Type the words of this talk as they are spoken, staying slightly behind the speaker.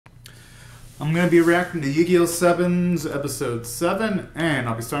I'm going to be reacting to Yu-Gi-Oh! 7's episode 7, and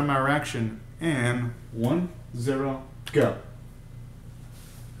I'll be starting my reaction in 1, 0, go.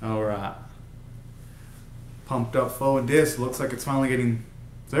 Alright. Pumped up forward disc. Looks like it's finally getting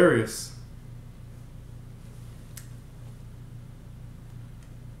serious.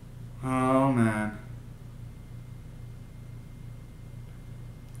 Oh man.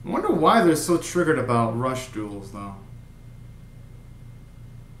 I wonder why they're so triggered about rush duels though.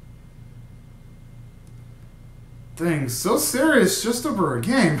 Dang, so serious just over a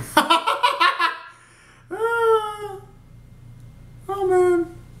game. Oh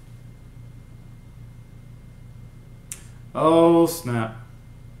man. Oh snap.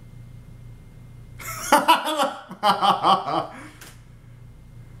 Oh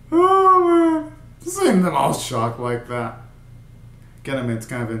man. Seeing them all shocked like that. Get him, it's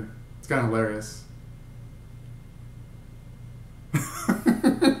kind of hilarious.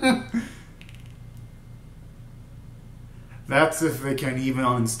 That's if they can even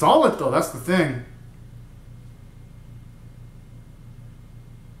uninstall it though, that's the thing.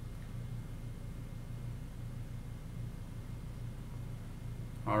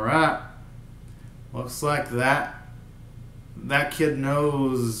 Alright. Looks like that kid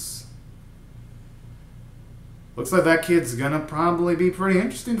knows. Looks like that kid's gonna probably be pretty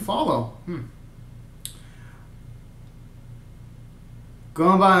interesting to follow.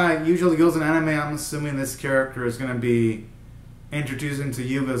 Going by usually goes in anime, I'm assuming this character is gonna be introduced into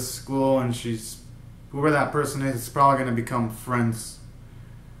Yuga's school, and whoever that person is probably gonna become friends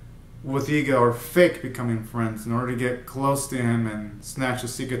with Yuga, or fake becoming friends in order to get close to him and snatch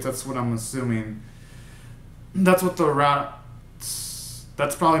his secrets. That's what I'm assuming. That's what the route.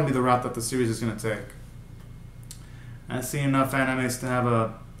 That's probably gonna be the route that the series is gonna take. I've seen enough animes to have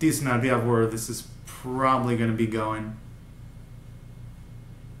a decent idea of where this is probably gonna be going.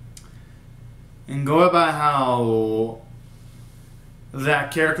 And go about how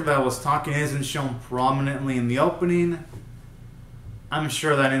that character that was talking isn't shown prominently in the opening, I'm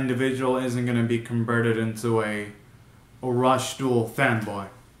sure that individual isn't going to be converted into a Rush Duel fanboy.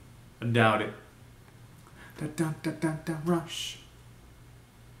 I doubt it. Rush.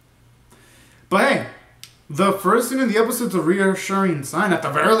 But hey, the first scene in the episode is a reassuring sign. At the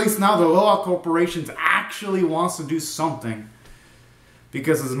very least now, the Loa Corporation actually wants to do something.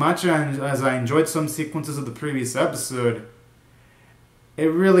 Because as much as I enjoyed some sequences of the previous episode, it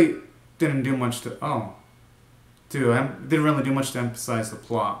really didn't do much to didn't really do much to emphasize the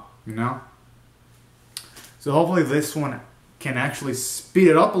plot, you know? So hopefully this one can actually speed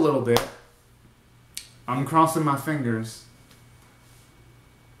it up a little bit. I'm crossing my fingers.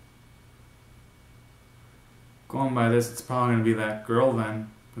 Going by this, it's probably going to be that girl then,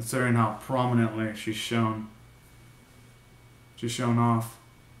 considering how prominently she's shown. She's shown off.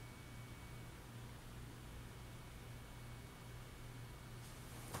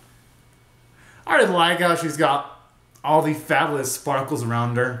 I really like how she's got all the fabulous sparkles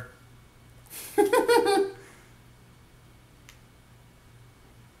around her.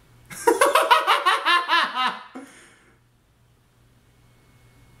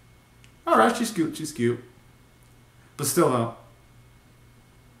 Alright, she's cute, she's cute. But still though.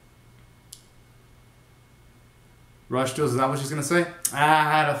 Rush Duels, is that what she's gonna say? I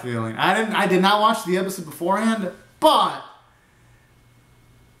had a feeling. I did not watch the episode beforehand, but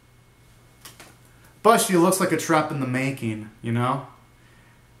she looks like a trap in the making, you know?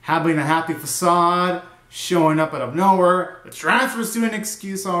 Having a happy facade, showing up out of nowhere, the transfer student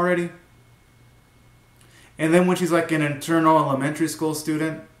excuse already. And then when she's like an internal elementary school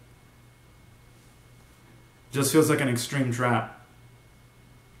student, just feels like an extreme trap.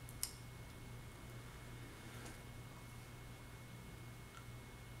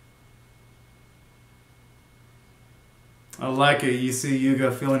 I like it. You see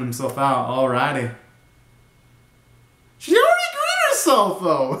Yuga feeling himself out. Alrighty. She already agreed herself,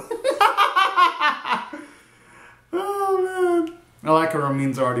 though. Oh, man. I like her.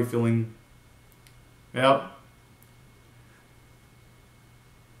 Amin's already feeling. Yep.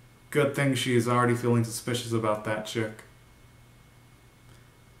 Good thing she's already feeling suspicious about that chick.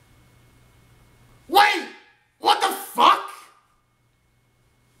 Wait! What the fuck?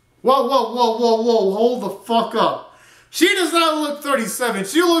 Whoa, whoa, whoa, whoa, whoa. Hold the fuck up. She does not look 37.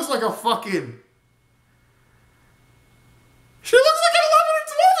 She looks like a fucking... She looks like an 11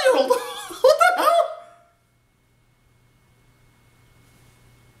 and 12-year-old. What the hell?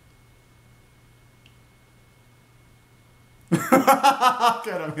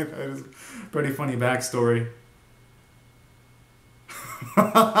 God, I mean, that is a pretty funny backstory.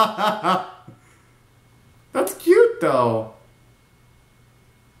 That's cute, though.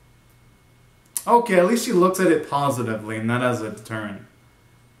 Okay, at least she looks at it positively, not as a deterrent.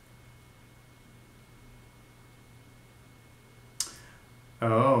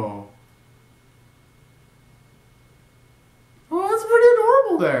 Oh. Oh, that's pretty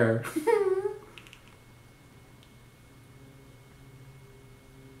adorable there.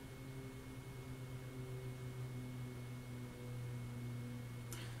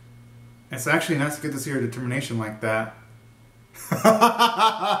 It's actually nice to get to see her determination like that.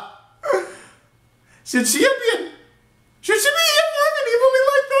 Should she be in? Should she be in evilly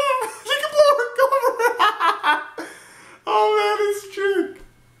like that? She can blow her cover. Oh man, it's trick.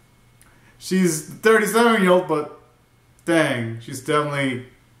 She's a 37-year-old, but dang, she's definitely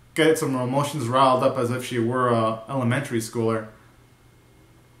got some emotions riled up as if she were a elementary schooler.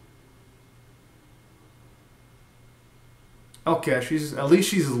 Okay, at least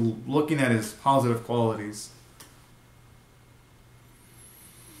she's looking at his positive qualities.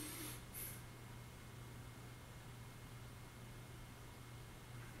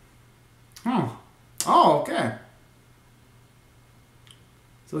 Oh. Oh, okay.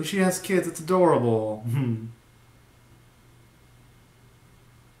 So she has kids, it's adorable.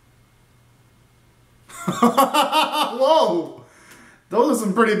 Whoa! Those are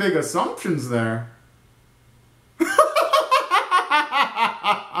some pretty big assumptions there.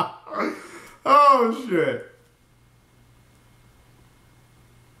 Oh shit.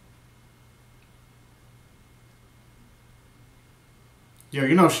 Yo,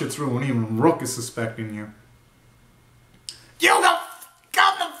 you know shit's real when even Rook is suspecting you. Yo,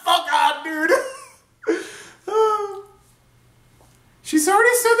 come the fuck on, dude! She's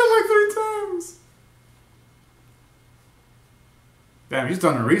already said that like 3 times. Damn, he's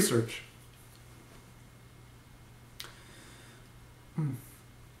done her research.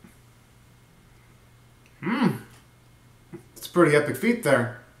 It's a pretty epic feat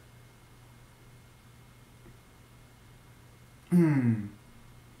there. And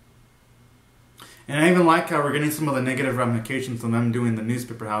I even like how we're getting some of the negative ramifications on them doing the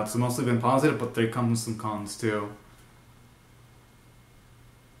newspaper how it's mostly been positive, but there comes some cons too.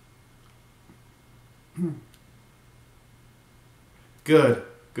 Good,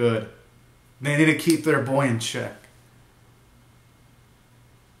 good. They need to keep their boy in check.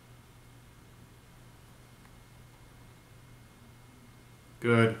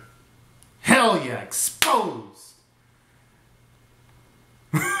 Good. Hell yeah, exposed!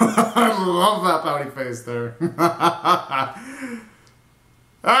 I love that pouty face there.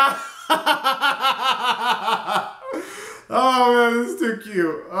 Oh man, this is too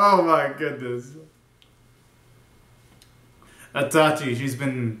cute. Oh my goodness. Itachi, she's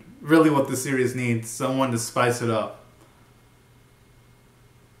been really what the series needs. Someone to spice it up.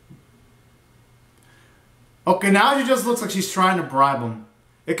 Okay, now she just looks like she's trying to bribe him.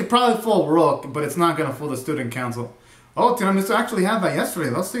 It could probably fool Rook, but it's not gonna fool the student council. Oh, Tiramisu actually had that yesterday.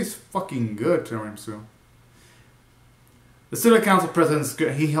 That tastes fucking good, Tiramisu. The student council president's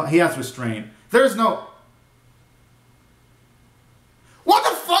good. He has restraint. There's no... What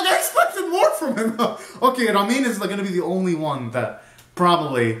the fuck? I expected more from him. Okay, Ramin is like gonna be the only one that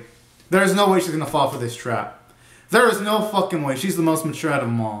probably... There's no way she's gonna fall for this trap. There is no fucking way. She's the most mature out of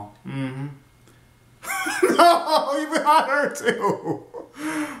them all. Mm-hmm. No, even on her too.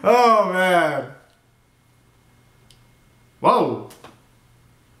 Oh man. Whoa.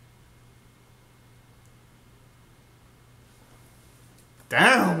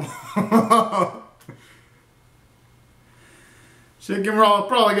 Damn. She can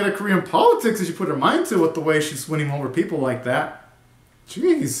probably get a career in politics if she put her mind to it the way she's winning over people like that.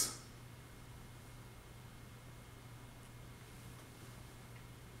 Jeez.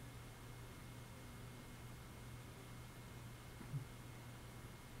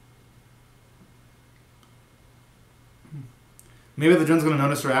 Maybe the drone's going to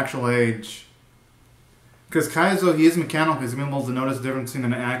notice her actual age. Because Kaizo, he is mechanical. He's able to notice the difference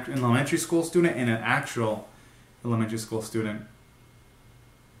between an elementary school student and an actual elementary school student.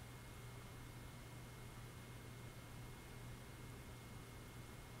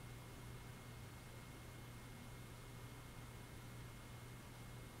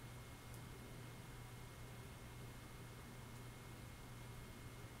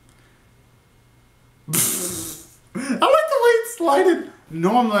 Slided.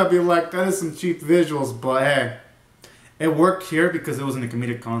 Normally I'd be like, that is some cheap visuals, but hey, it worked here because it was in a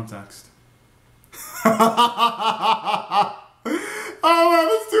comedic context. Oh man,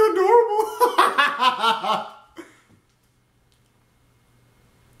 that's too adorable.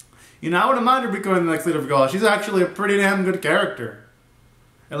 You know, I wouldn't mind her becoming the next leader of Gala. She's actually a pretty damn good character.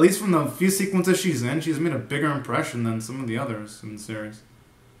 At least from the few sequences she's in, she's made a bigger impression than some of the others in the series.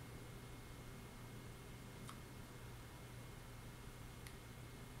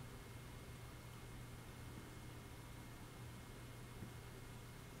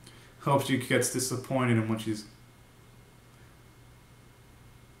 Hope she gets disappointed in what she's...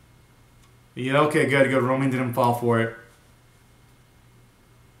 Yeah, okay, good, good. Roman didn't fall for it.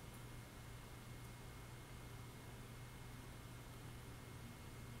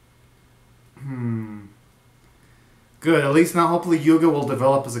 Good, at least now hopefully Yuga will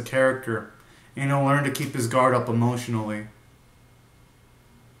develop as a character. And he'll learn to keep his guard up emotionally.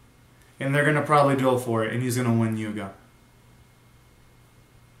 And they're gonna probably duel for it, and he's gonna win Yuga.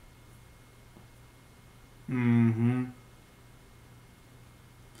 Mm-hmm.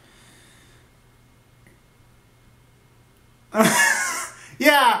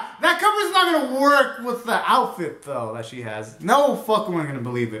 Yeah, that cover's not gonna work with the outfit though that she has. No fucking way I'm gonna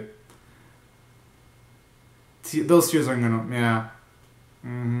believe it. Those tears aren't gonna, yeah.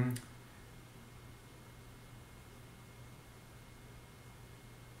 Mm-hmm.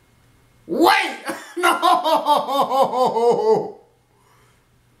 Wait! No!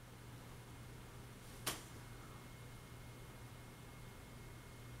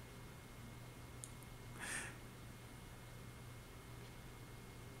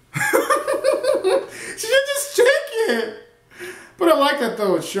 She should just check it! But I like that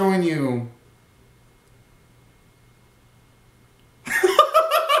though, it's showing you.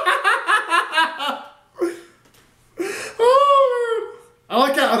 I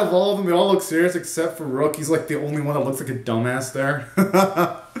like how out of all of them, they all look serious except for Rook. He's like the only one that looks like a dumbass there.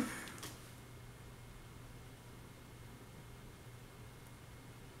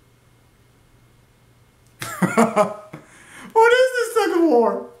 What is this tug of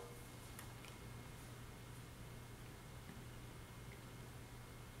war?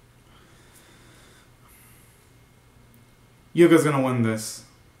 Yuga's gonna win this.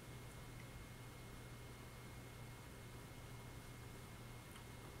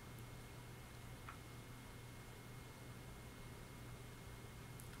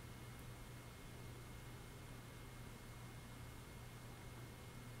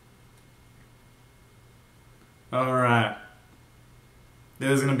 Alright.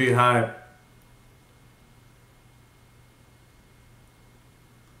 This is gonna be hype.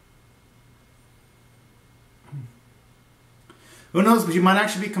 Who knows, but you might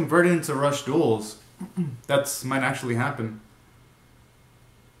actually be converted into rush duels. That might actually happen.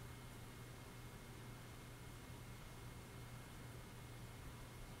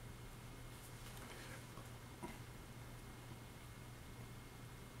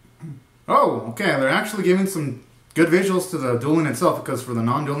 Oh, okay, they're actually giving some good visuals to the dueling itself, because for the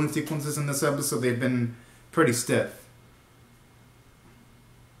non-dueling sequences in this episode, they've been pretty stiff.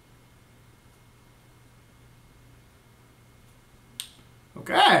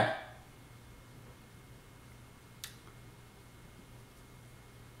 Okay.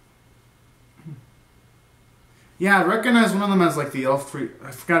 Yeah, I recognize one of them as like the elf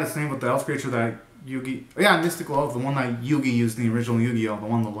I forgot its name, but the elf creature that Yugi... Yeah, Mystical Elf, the one that Yugi used in the original Yu-Gi-Oh! The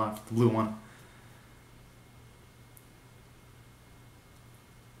one on the left, the blue one.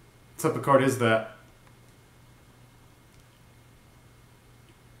 What type of card is that?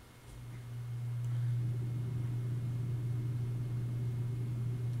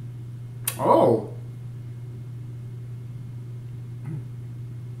 Oh!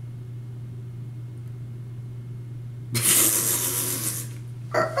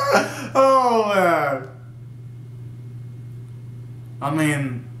 Oh, man. I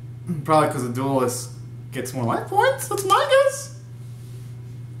mean, probably because the duelist gets more life points? That's my guess?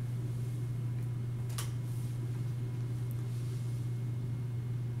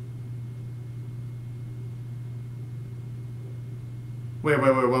 Wait,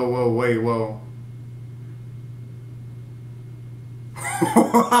 whoa.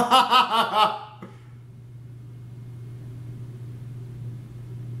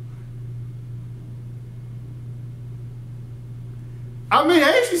 I mean,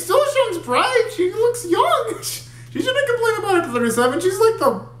 hey, she's still showing sprite. She looks young. She shouldn't complain about her 37. She's like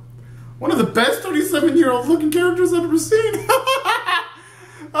one of the best 37-year-old looking characters I've ever seen.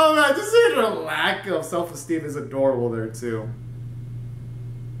 Oh man, just seeing her lack of self-esteem is adorable there too.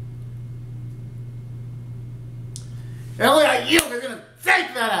 And look at you, he's gonna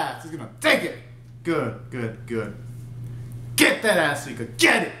take that ass. He's gonna take it. Good. Get that ass so you could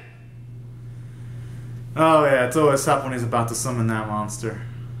get it. Oh yeah, it's always tough when he's about to summon that monster.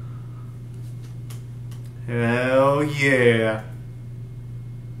 Hell yeah.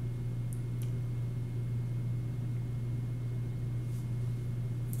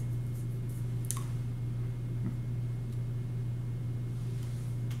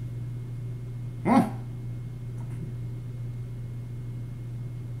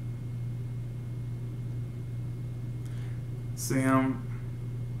 See him.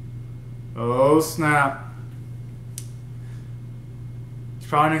 Oh snap. He's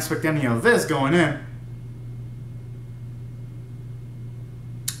probably didn't expect any of this going in.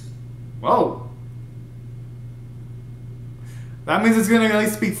 Whoa. That means it's gonna at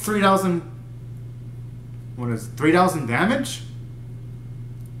least be 3,000. What is it, 3,000 damage?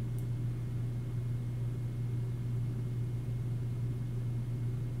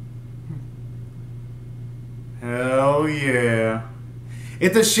 Hell yeah.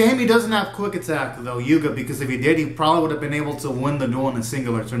 It's a shame he doesn't have quick attack though, Yuga, because if he did, he probably would have been able to win the duel in a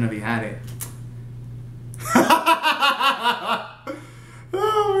singular turn if he had it.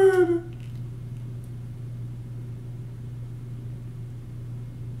 Oh man.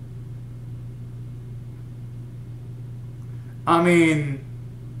 I mean,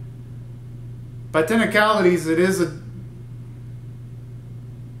 by technicalities, it is a...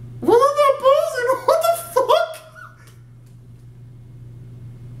 What is that buzzing? What the fuck?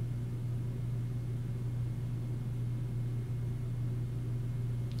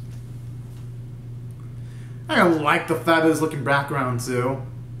 I don't like the fabulous looking background too.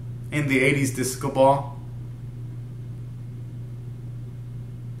 In the 80s disco ball.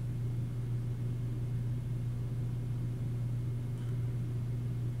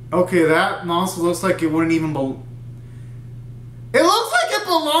 Okay, that monster looks like it wouldn't even belong. It looks like it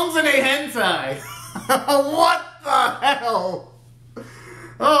belongs in a hentai! What the hell?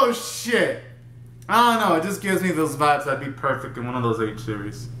 Oh shit. I don't know, it just gives me those vibes that'd be perfect in one of those H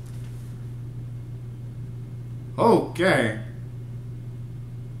series. Okay.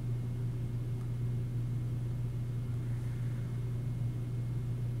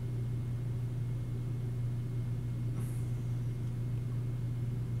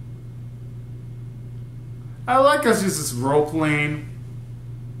 I like us just this role playing.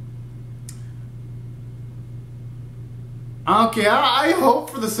 Okay, I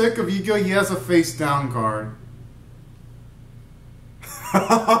hope for the sake of Yu-Gi-Oh! He has a face down card.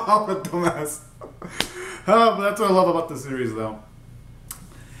 What a dumbass. Oh, but that's what I love about the series though.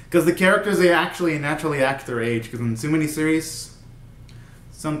 Because the characters, they actually naturally act their age. Because in too many series,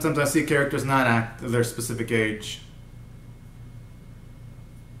 sometimes I see characters not act their specific age.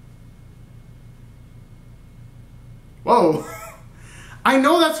 Whoa! I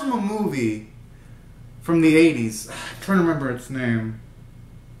know that's from a movie from the 80s. I'm trying to remember its name.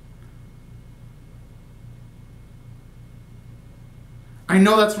 I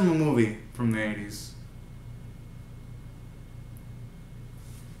know that's from a movie from the 80s.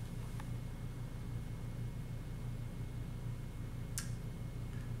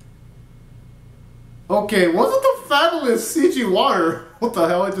 Okay, wasn't the fabulous CG water? What the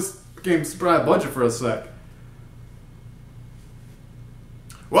hell? I just became super high budget for a sec.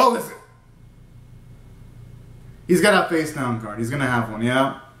 Well, listen. He's got a face down card. He's gonna have one,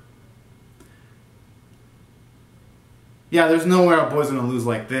 yeah? Yeah, there's nowhere our boy's gonna lose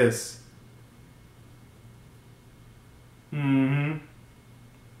like this. Mm-hmm.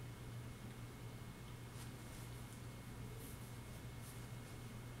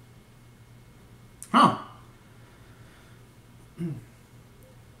 Huh.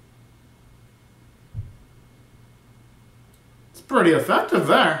 It's pretty effective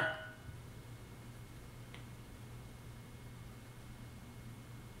there.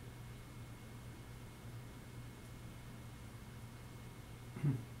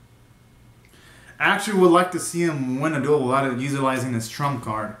 I actually would like to see him win a duel without utilizing his trump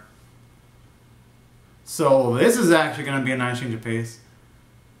card. So this is actually going to be a nice change of pace.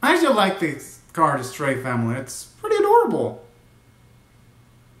 I actually like this card, Stray Family. It's pretty adorable.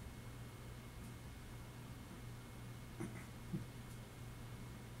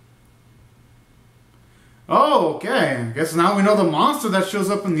 Oh, okay. I guess now we know the monster that shows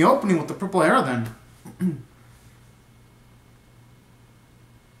up in the opening with the purple hair then.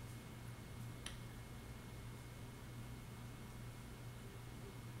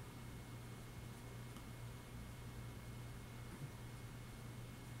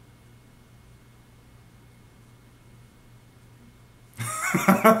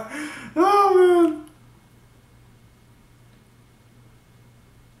 Oh, man.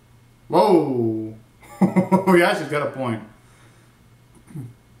 Whoa. Yeah, she's got a point.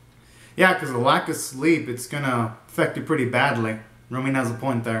 Yeah, because the lack of sleep, it's going to affect you pretty badly. Romin has a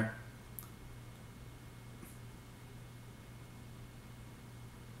point there.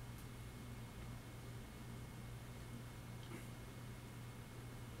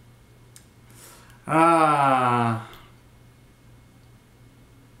 Ah.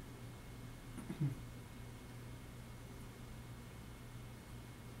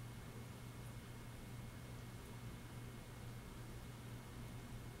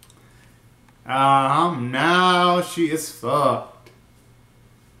 Now she is fucked.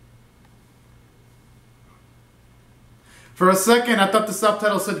 For a second, I thought the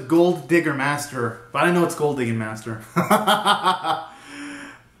subtitle said Gold Digger Master, but I know it's Gold Digging Master.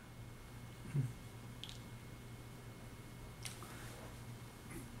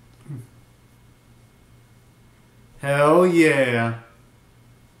 Hell yeah.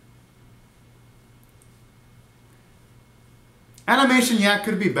 Animation, yeah,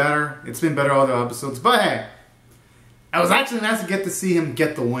 could be better. It's been better all the episodes, but hey, it was actually nice to get to see him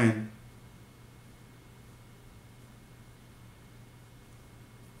get the win.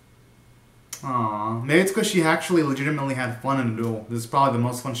 Aww, maybe it's because she actually legitimately had fun in the duel. This is probably the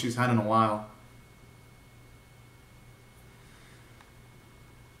most fun she's had in a while.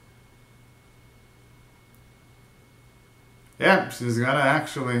 Yeah, she's gotta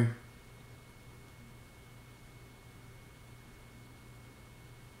actually...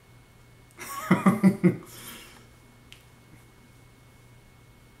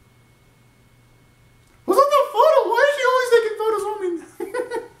 What's with the photo? Why is she always taking photos of me?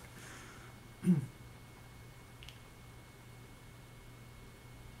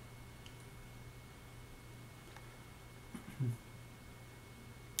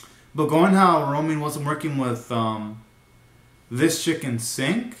 But going how Roman wasn't working with this chick in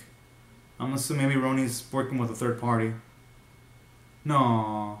sync, I'm assuming maybe Roni's working with a third party.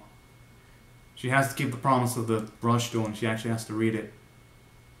 No. She has to keep the promise of the rush duel and she actually has to read it.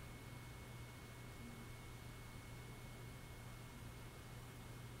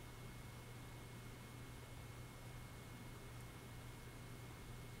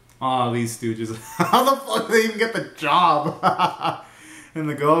 Oh, these stooges. How the fuck did they even get the job? In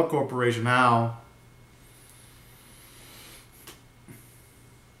the Go Corporation, how?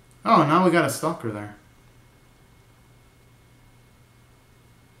 Oh, now we got a stalker there.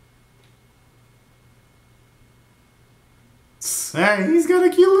 Hey, he's got a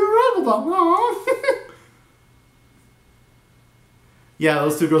cute little rebel dog. Aww. Yeah,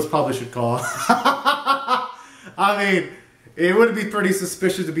 those two girls probably should call. I mean, it would be pretty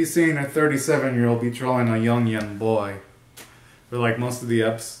suspicious to be seeing a 37-year-old be trolling a young boy. For like most of the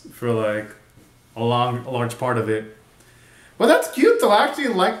eps, for like a large part of it. But that's cute though. I actually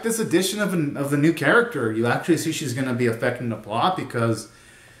like this addition of the new character. You actually see she's going to be affecting the plot because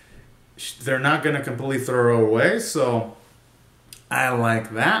they're not going to completely throw her away. So I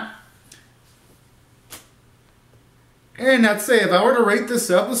like that. And I'd say if I were to rate this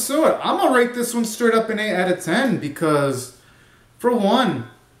episode, I'm going to rate this one straight up an 8 out of 10 because for one,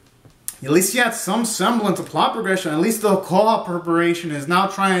 at least you had some semblance of plot progression. At least the co-op preparation is now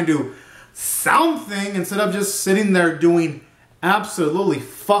trying to do something instead of just sitting there doing absolutely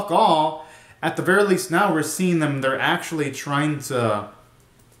fuck all. At the very least now we're seeing them, they're actually trying to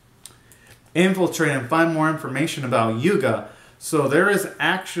infiltrate and find more information about Yuga. So there is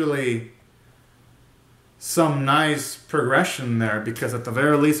actually some nice progression there because at the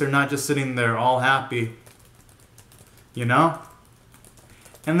very least they're not just sitting there all happy. You know?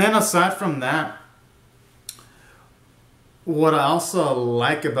 And then aside from that, what I also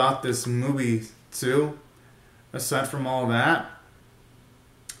like about this movie too, aside from all that,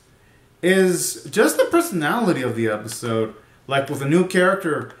 is just the personality of the episode. Like with a new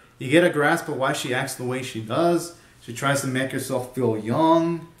character, you get a grasp of why she acts the way she does. She tries to make herself feel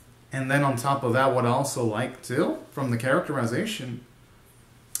young. And then on top of that, what I also like too, from the characterization,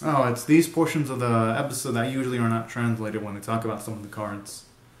 oh, it's these portions of the episode that usually are not translated when we talk about some of the cards.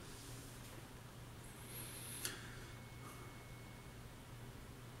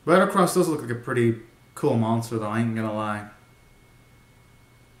 Right across does look like a pretty cool monster though, I ain't gonna lie.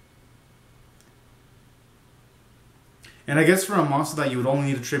 And I guess for a monster that you would only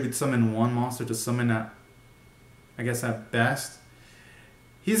need to tribute summon one monster to summon at, I guess at best,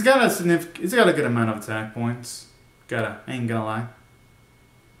 he's got a good amount of attack points. I ain't gonna lie.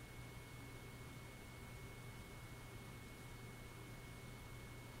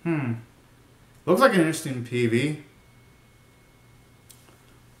 Looks like an interesting PV.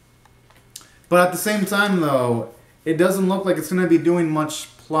 But at the same time, though, it doesn't look like it's going to be doing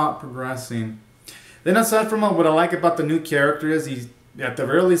much plot progressing. Then aside from what I like about the new character is, you at the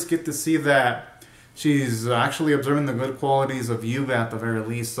very least get to see that she's actually observing the good qualities of Yuga at the very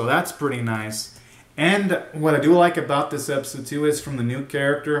least. So that's pretty nice. And what I do like about this episode too is from the new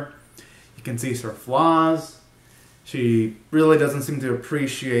character, you can see her flaws. She really doesn't seem to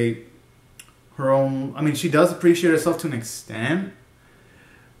appreciate her own... I mean, she does appreciate herself to an extent.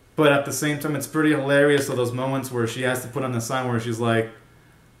 But at the same time, it's pretty hilarious of those moments where she has to put on the sign where she's like,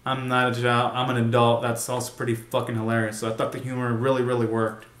 I'm not a child, I'm an adult. That's also pretty fucking hilarious. So I thought the humor really, really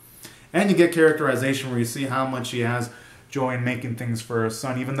worked. And you get characterization where you see how much she has joy in making things for her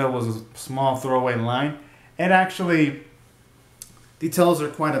son. Even though it was a small throwaway line, it actually details her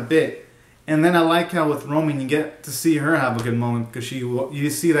quite a bit. And then I like how with Roman you get to see her have a good moment because you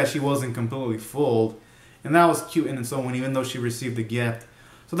see that she wasn't completely fooled. And that was cute in its own, even though she received a gift.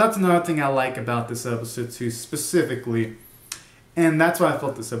 So that's another thing I like about this episode too, specifically. And that's why I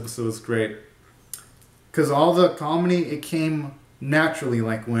felt this episode was great. Because all the comedy, it came naturally.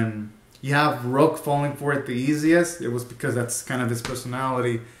 Like when you have Rook falling for it the easiest, it was because that's kind of his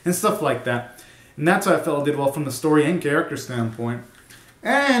personality and stuff like that. And that's why I felt it did well from the story and character standpoint.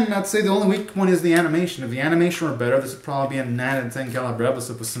 And I'd say the only weak point is the animation. If the animation were better, this would probably be a 9 out of 10 caliber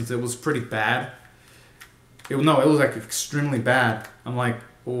episode, but since it was pretty bad. It was like extremely bad. I'm like,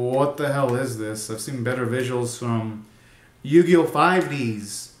 what the hell is this? I've seen better visuals from Yu-Gi-Oh!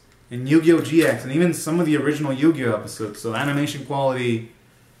 5Ds and Yu-Gi-Oh! GX and even some of the original Yu-Gi-Oh! Episodes. So animation quality,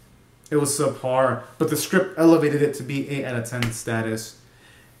 it was subpar, but the script elevated it to be 8 out of 10 status.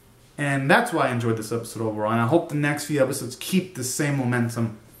 And that's why I enjoyed this episode overall. And I hope the next few episodes keep the same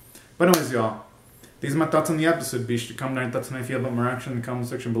momentum. But anyways, y'all, these are my thoughts on the episode. Be sure to comment down your thoughts and how you feel about my reaction in the comment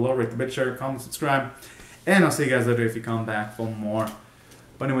section below. Rate the bit, share, comment, subscribe. And I'll see you guys later if you come back for more.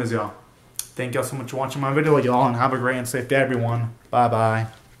 But anyways, y'all, thank y'all so much for watching my video, y'all. And have a great and safe day, everyone.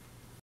 Bye-bye.